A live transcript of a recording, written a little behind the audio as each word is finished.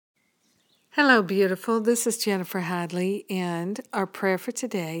Hello, beautiful. This is Jennifer Hadley, and our prayer for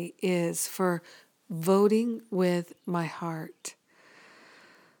today is for voting with my heart.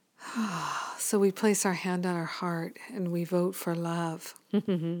 So we place our hand on our heart and we vote for love.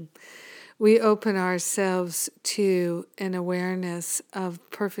 We open ourselves to an awareness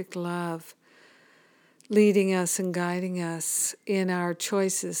of perfect love, leading us and guiding us in our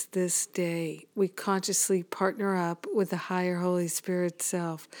choices this day. We consciously partner up with the higher Holy Spirit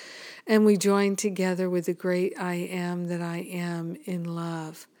self, and we join together with the great I am that I am in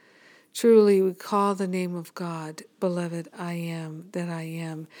love. Truly, we call the name of God, beloved I am that I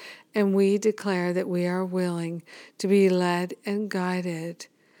am, and we declare that we are willing to be led and guided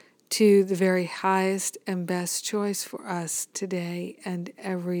to the very highest and best choice for us today and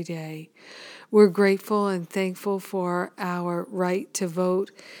every day. We're grateful and thankful for our right to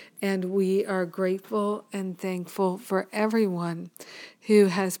vote, and we are grateful and thankful for everyone who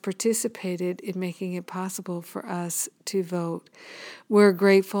has participated in making it possible for us to vote. We're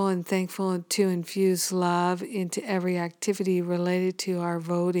grateful and thankful to infuse love into every activity related to our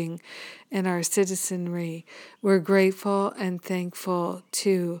voting and our citizenry. We're grateful and thankful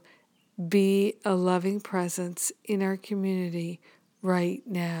to be a loving presence in our community right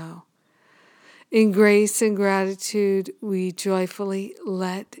now. In grace and gratitude, we joyfully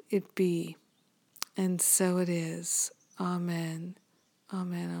let it be. And so it is. Amen.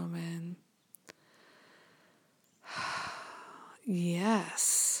 Amen. Amen.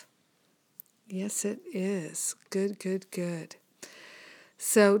 Yes. Yes, it is. Good, good, good.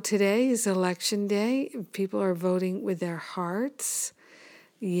 So today is election day. People are voting with their hearts.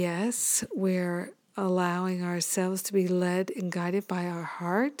 Yes, we're allowing ourselves to be led and guided by our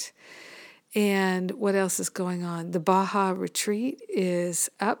heart. And what else is going on? The Baja Retreat is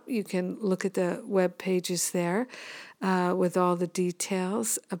up. You can look at the web pages there with all the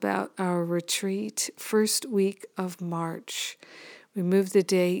details about our retreat, first week of March. We moved the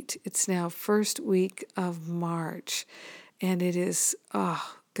date. It's now first week of March. And it is going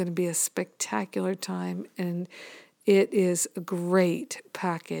to be a spectacular time. And it is a great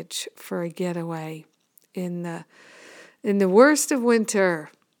package for a getaway in the worst of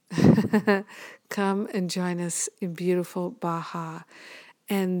winter. Come and join us in beautiful Baja.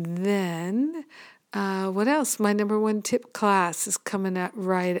 And then, what else? My number one tip class is coming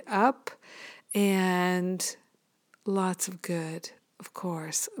right up, and lots of good, of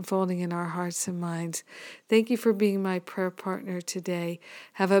course, unfolding in our hearts and minds. Thank you for being my prayer partner today.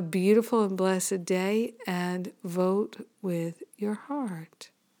 Have a beautiful and blessed day, and vote with your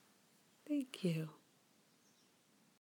heart. Thank you.